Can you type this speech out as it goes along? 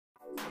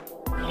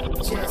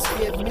Just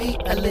give me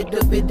a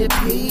little bit of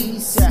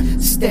peace,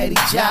 steady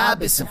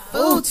job and some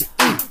food to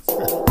eat.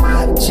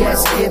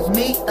 Just give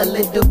me a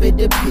little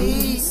bit of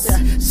peace,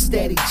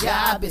 steady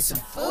job and some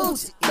food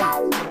to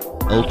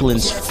eat.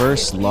 Oakland's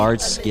first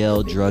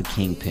large-scale drug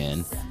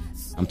kingpin.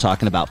 I'm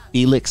talking about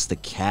Felix the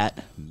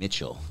Cat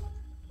Mitchell.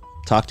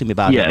 Talk to me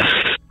about him.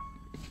 Yes,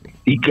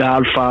 the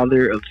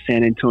godfather of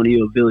San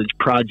Antonio Village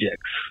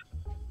projects.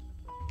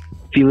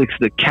 Felix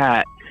the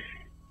Cat,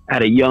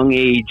 at a young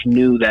age,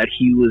 knew that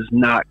he was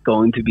not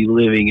going to be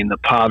living in the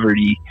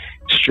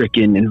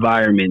poverty-stricken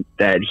environment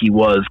that he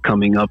was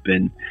coming up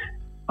in.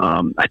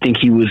 I think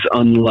he was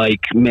unlike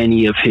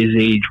many of his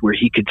age, where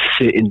he could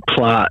sit and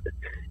plot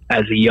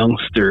as a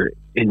youngster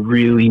and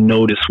really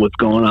notice what's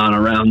going on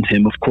around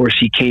him. Of course,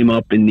 he came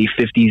up in the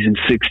 50s and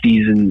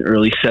 60s and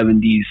early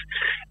 70s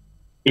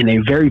in a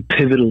very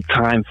pivotal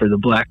time for the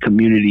Black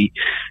community,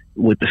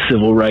 with the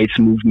civil rights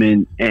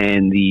movement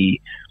and the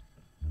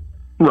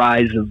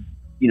rise of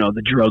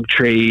the drug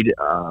trade,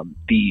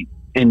 the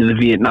end of the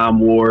Vietnam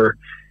War,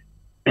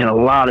 and a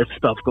lot of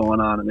stuff going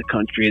on in the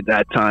country at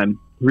that time.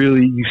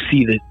 Really, you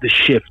see the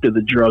shift of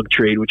the drug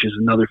trade, which is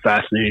another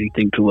fascinating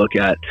thing to look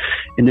at.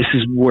 And this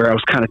is where I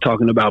was kind of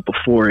talking about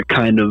before. It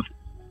kind of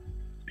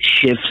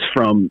shifts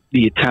from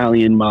the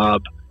Italian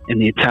mob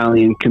and the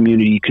Italian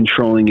community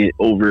controlling it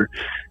over.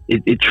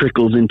 It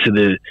trickles into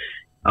the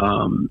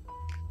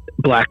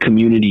Black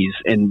communities.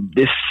 And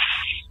this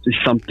is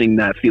something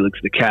that Felix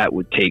the Cat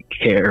would take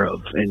care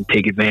of and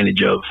take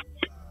advantage of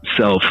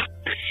himself.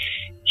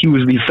 He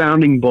was the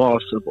founding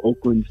boss of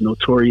Oakland's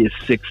notorious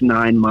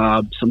 6ix9ine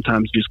mob,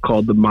 sometimes just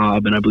called the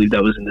Mob, and I believe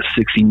that was in the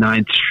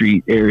 69th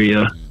Street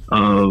area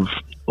of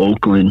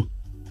Oakland.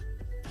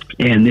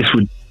 And this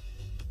would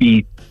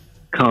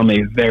become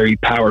a very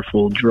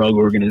powerful drug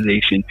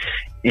organization,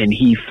 and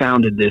he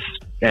founded this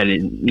as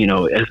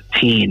a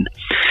teen.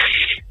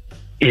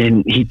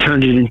 And he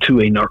turned it into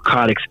a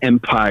narcotics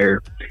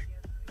empire,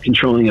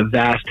 controlling a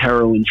vast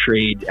heroin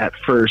trade, at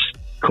first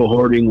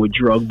cohorting with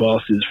drug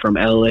bosses from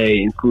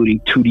LA, including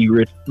Tootie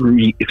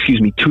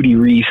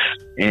Reese,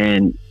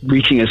 and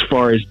reaching as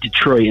far as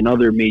Detroit and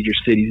other major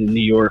cities in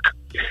New York.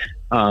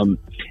 And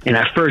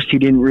at first, he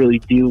didn't really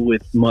deal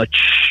with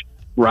much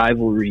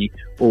rivalry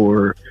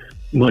or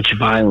much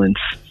violence,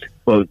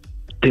 but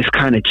this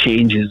kind of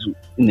changes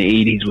in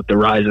the 80s with the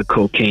rise of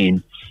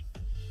cocaine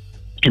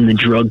and the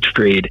drug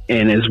trade,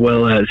 and as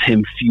well as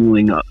him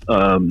fueling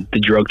the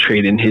drug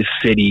trade in his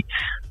city,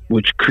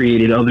 which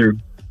created other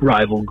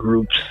rival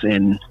groups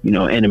and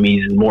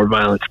enemies, and more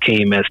violence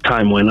came as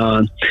time went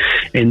on.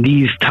 And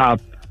these top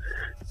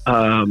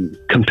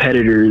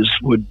competitors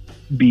would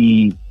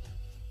be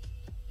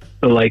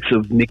the likes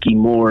of Mickey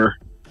Moore,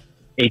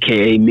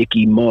 aka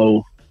Mickey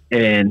Mo,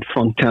 and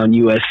Funktown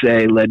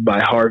USA, led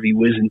by Harvey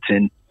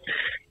Wissington.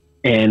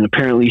 And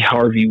apparently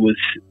Harvey was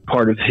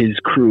part of his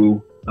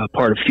crew,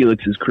 part of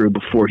Felix's crew,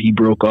 before he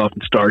broke off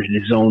and started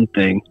his own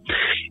thing.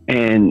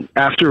 And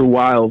after a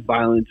while,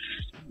 violence,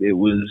 it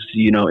was,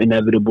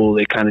 inevitable.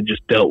 They kind of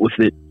just dealt with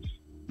it.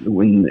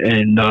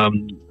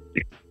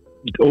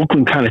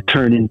 Oakland kind of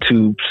turned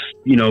into,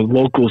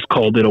 locals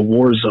called it a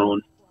war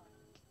zone.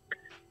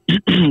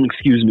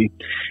 Excuse me.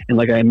 And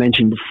like I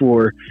mentioned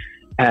before,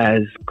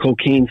 as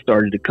cocaine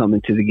started to come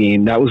into the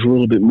game, that was a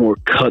little bit more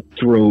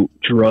cutthroat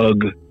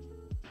drug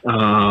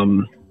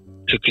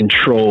to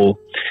control.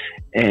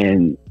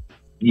 And,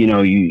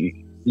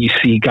 you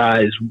see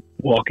guys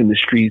walking the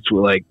streets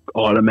with like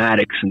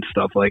automatics and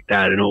stuff like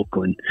that in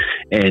Oakland,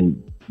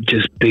 and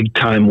just big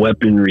time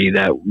weaponry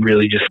that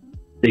really just,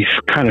 they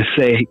kind of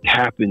say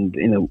happened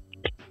in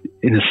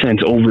a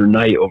sense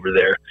overnight over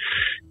there.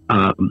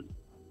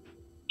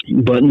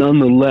 But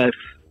nonetheless,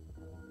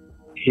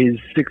 his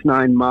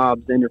 6ix9ine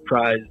mob's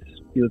enterprise,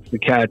 Felix the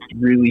Cat,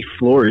 really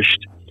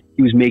flourished.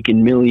 He was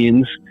making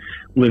millions,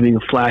 living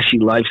a flashy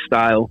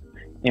lifestyle,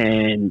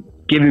 and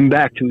giving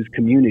back to his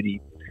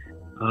community.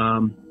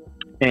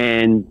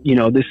 And,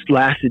 this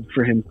lasted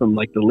for him from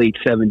like the late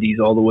 70s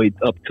all the way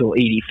up till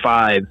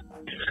 85,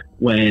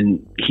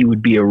 when he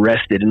would be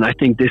arrested. And I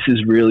think this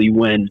is really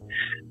when,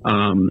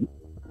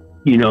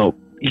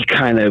 he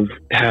kind of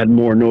had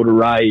more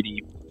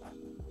notoriety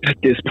at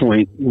this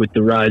point with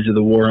the rise of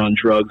the war on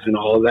drugs and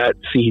all of that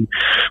scene,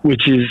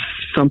 which is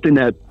something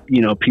that,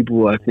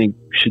 people I think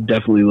should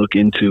definitely look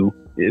into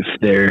if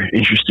they're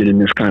interested in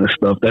this kind of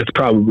stuff. That's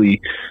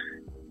probably,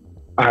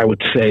 I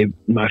would say,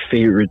 my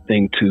favorite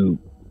thing to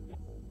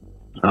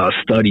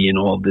study in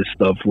all this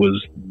stuff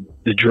was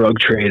the drug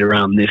trade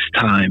around this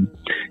time,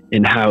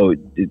 and how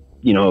it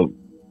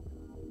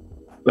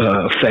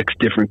affects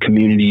different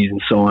communities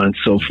and so on and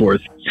so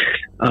forth.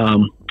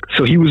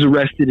 So he was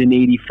arrested in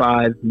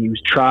 85, and he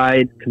was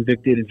tried,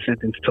 convicted, and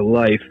sentenced to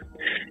life.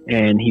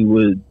 And he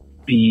would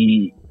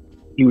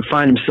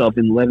find himself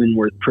in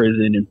Leavenworth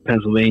prison in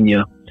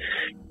Pennsylvania.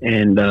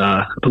 And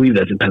I believe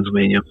that's in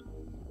Pennsylvania.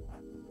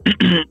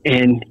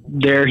 And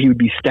there he would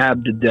be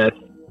stabbed to death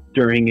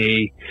during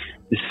a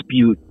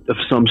dispute of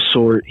some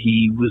sort.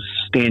 He was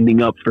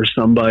standing up for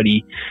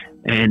somebody,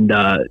 and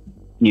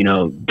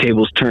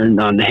tables turned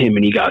on him,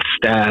 and he got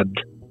stabbed.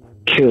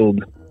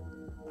 killed.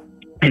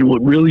 And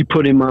what really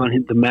put him on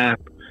the map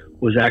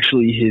was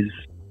actually his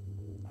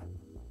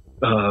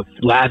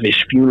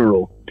lavish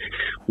funeral,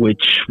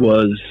 which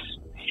was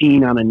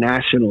seen on a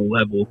national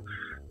level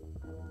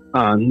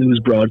on news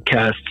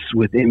broadcasts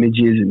with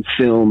images and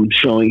film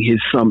showing his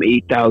some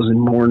 8,000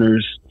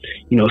 mourners,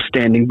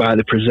 standing by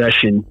the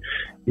procession,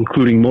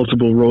 including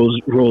multiple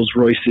Rolls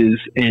Royces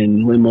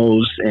and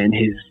limos, and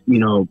his,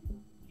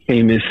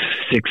 famous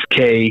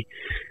 6K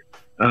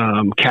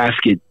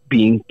casket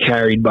being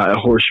carried by a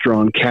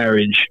horse-drawn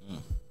carriage.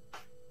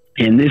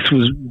 And this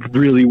was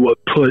really what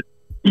put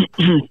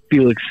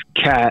Felix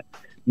 "Cat"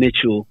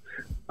 Mitchell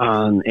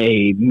on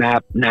a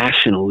map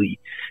nationally.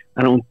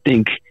 I don't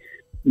think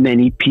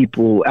many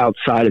people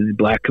outside of the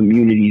black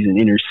communities and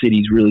inner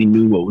cities really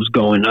knew what was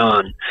going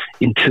on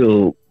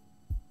until,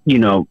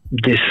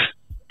 this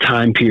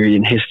time period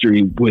in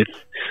history, with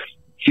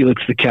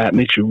Felix the Cat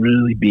Mitchell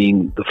really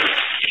being the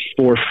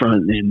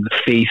forefront and the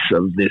face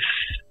of this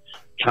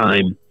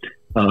time.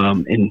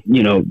 And,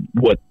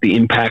 what the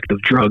impact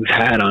of drugs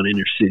had on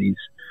inner cities.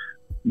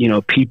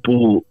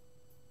 People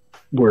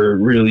were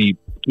really,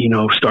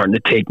 starting to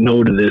take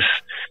note of this.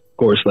 Of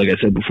course, like I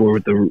said before,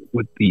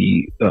 with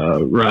the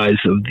rise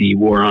of the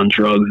war on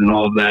drugs and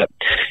all of that,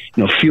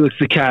 Felix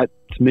the Cat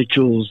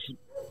Mitchell's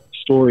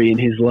story in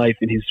his life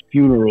and his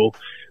funeral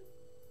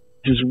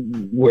is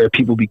where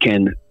people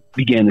began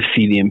to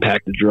see the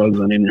impact of drugs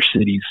on inner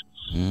cities.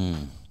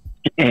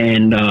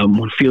 And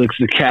when Felix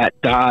the Cat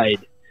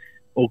died,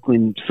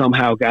 Oakland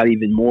somehow got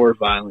even more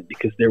violent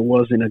because there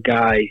wasn't a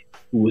guy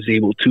who was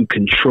able to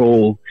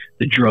control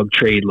the drug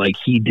trade like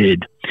he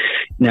did.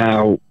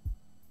 Now,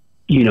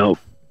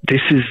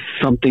 this is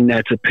something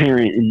that's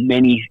apparent in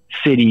many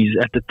cities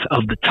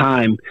of the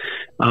time.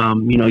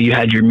 You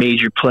had your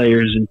major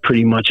players in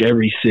pretty much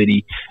every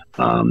city,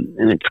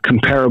 and it's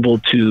comparable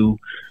to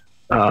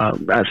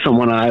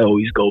someone I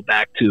always go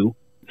back to.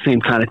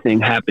 Same kind of thing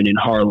happened in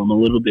Harlem a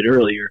little bit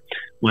earlier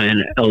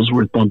when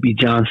Ellsworth Bumpy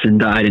Johnson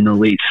died in the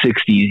late 60s.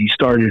 You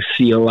started to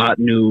see a lot of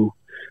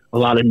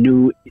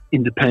new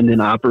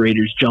independent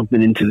operators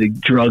jumping into the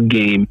drug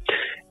game,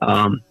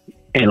 and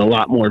a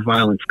lot more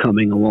violence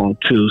coming along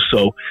too.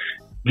 So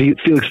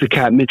Felix the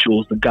Cat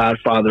Mitchell is the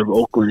godfather of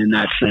Oakland in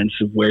that sense,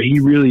 of where he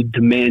really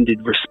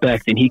demanded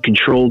respect and he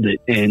controlled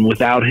it. And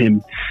without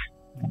him,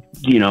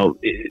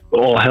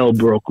 all hell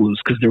broke loose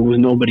because there was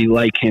nobody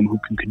like him who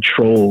can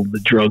control the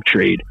drug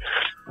trade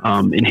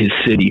in his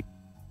city.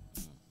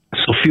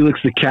 So Felix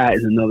the Cat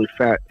is another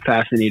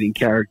fascinating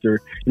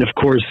character. And of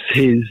course,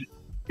 his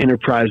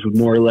enterprise would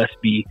more or less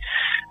be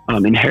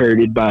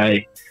inherited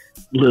by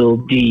Lil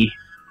D,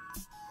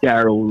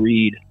 Darryl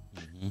Reed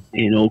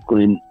in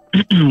Oakland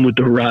with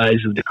the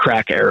rise of the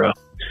crack era,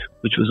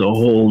 which was a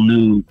whole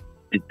new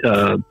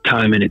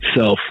time in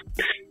itself.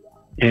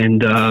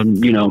 And,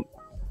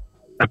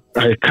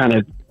 I kind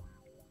of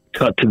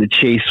cut to the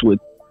chase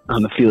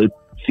on the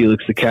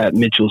Felix the Cat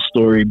Mitchell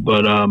story,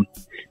 but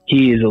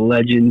he is a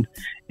legend.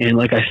 And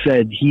like I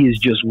said, he is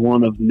just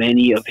one of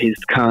many of his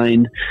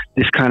kind.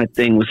 This kind of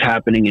thing was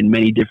happening in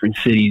many different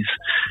cities.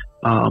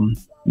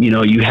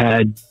 You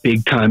had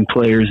big time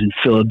players in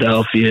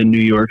Philadelphia,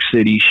 New York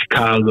City,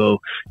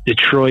 Chicago.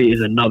 Detroit is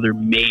another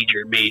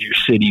major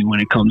city when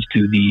it comes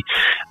to the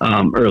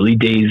early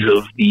days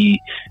of the,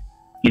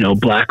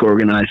 black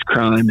organized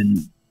crime and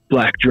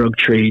black drug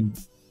trade,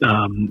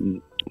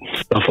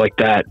 stuff like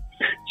that.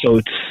 So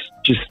it's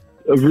just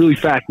a really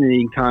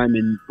fascinating time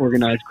in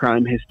organized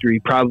crime history.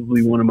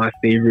 Probably one of my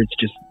favorites,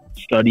 just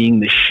studying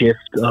the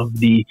shift of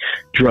the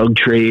drug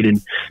trade.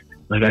 And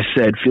like I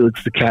said,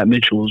 Felix the Cat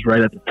Mitchell was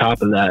right at the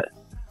top of that.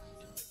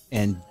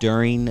 And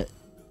during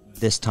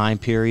this time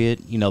period,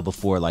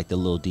 before like the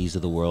Lil D's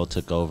of the world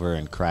took over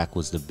and crack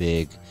was the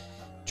big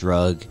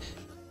drug,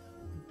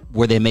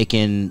 were they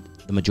making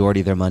the majority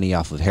of their money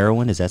off of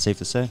heroin? Is that safe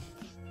to say?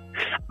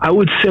 I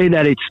would say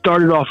that it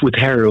started off with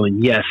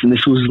heroin, yes. And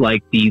this was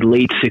like the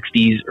late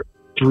 60s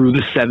through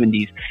the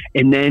 70s.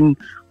 And then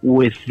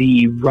with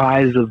the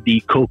rise of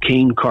the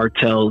cocaine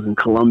cartels in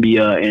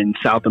Colombia and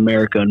South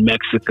America and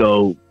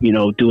Mexico,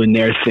 doing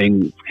their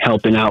thing,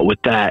 helping out with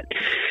that,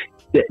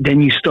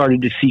 then you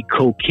started to see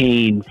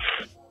cocaine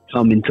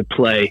come into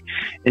play.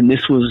 And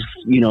this was,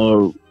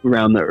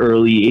 around the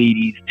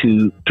early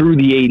 80s through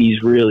the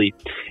 80s, really.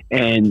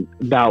 And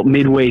about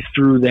midway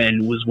through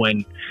then was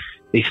when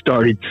they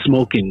started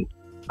smoking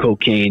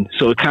cocaine.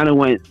 So it kind of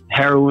went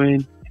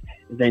heroin,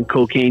 then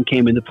cocaine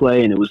came into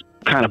play, and it was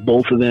kind of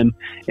both of them.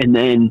 And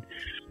then,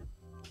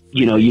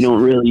 you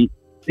don't really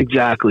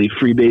exactly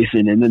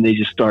freebasing. And then they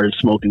just started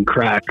smoking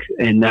crack,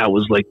 and that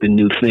was like the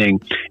new thing.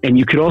 And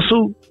you could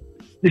also,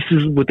 this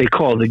is what they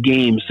call the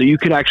game. So you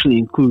could actually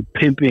include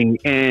pimping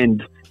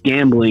and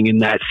gambling in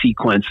that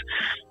sequence.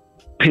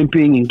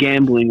 Pimping and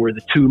gambling were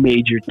the two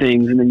major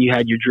things. And then you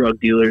had your drug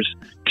dealers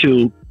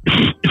too.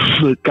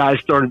 The guys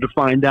started to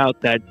find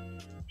out that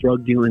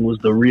drug dealing was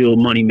the real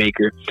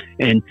moneymaker.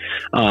 And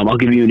I'll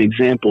give you an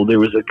example. There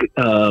was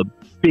a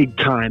big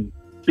time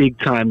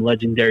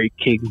legendary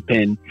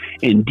kingpin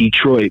in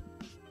Detroit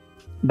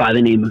by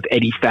the name of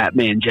Eddie Fat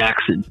Man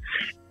Jackson.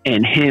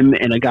 and him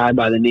and a guy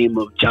by the name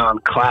of John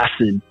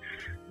Klassen,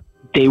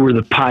 they were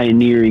the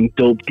pioneering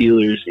dope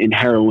dealers in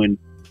heroin,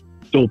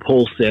 dope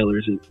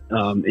wholesalers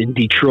in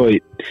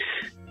Detroit,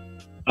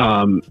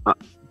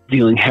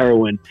 dealing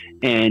heroin.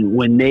 And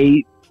when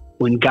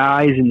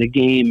guys in the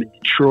game in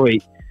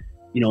Detroit,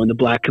 in the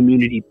black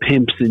community,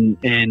 pimps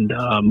and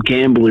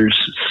gamblers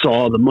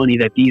saw the money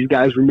that these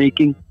guys were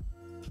making,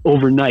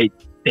 overnight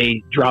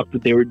they dropped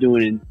what they were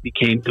doing and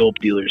became dope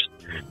dealers.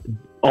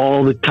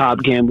 All the top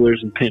gamblers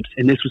and pimps,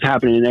 and this was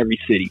happening in every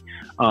city.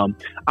 I'm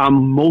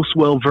most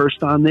well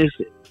versed on this,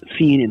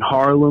 seen in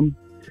Harlem.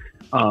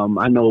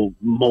 I know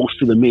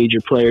most of the major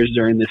players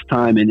during this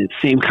time, and the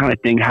same kind of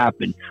thing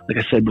happened. Like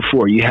I said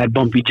before, you had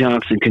Bumpy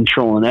Johnson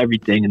controlling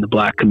everything in the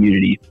black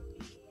community.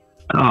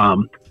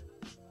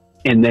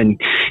 And then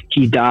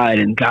he died,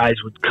 and guys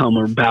would come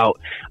about.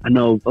 I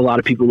know a lot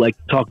of people like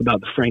to talk about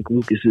the Frank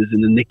Lucases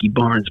and the Nicky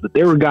Barnes, but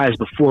there were guys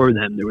before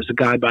them. There was a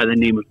guy by the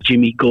name of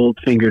Jimmy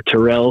Goldfinger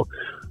Terrell,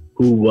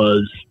 who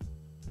was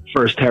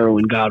first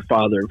heroin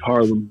godfather of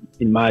Harlem,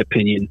 in my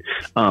opinion.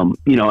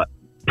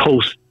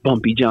 Post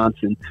Bumpy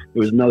Johnson,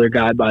 there was another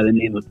guy by the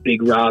name of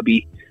Big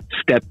Robbie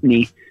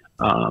Stepney.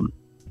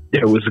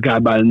 There was a guy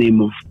by the name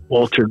of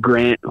Walter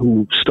Grant,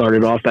 who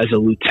started off as a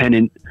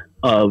lieutenant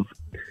of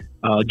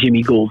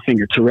Jimmy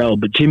Goldfinger Terrell.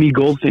 But Jimmy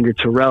Goldfinger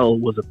Terrell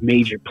was a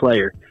major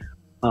player.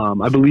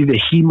 I believe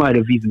that he might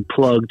have even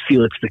plugged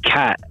Felix the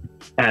Cat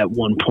at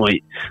one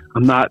point.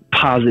 I'm not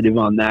positive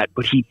on that,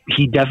 but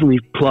he definitely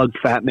plugged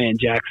Fat Man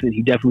Jackson.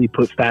 He definitely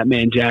put Fat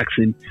Man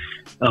Jackson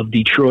of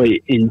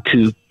Detroit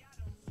into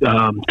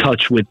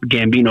touch with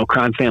Gambino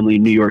crime family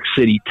in New York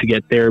City to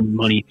get their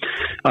money,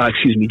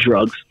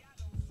 drugs.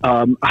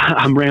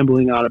 I'm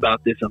rambling on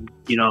about this. I'm,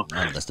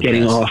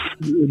 getting best. off,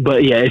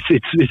 but yeah,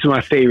 it's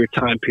my favorite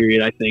time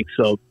period, I think.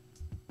 So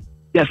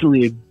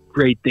definitely a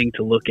great thing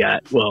to look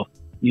at. Well,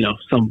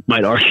 some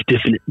might argue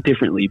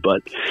differently,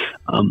 but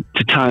it's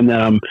a time that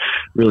I'm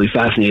really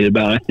fascinated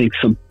about. I think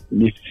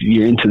if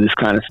you're into this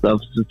kind of stuff,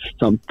 it's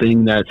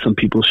something that some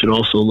people should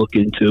also look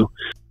into.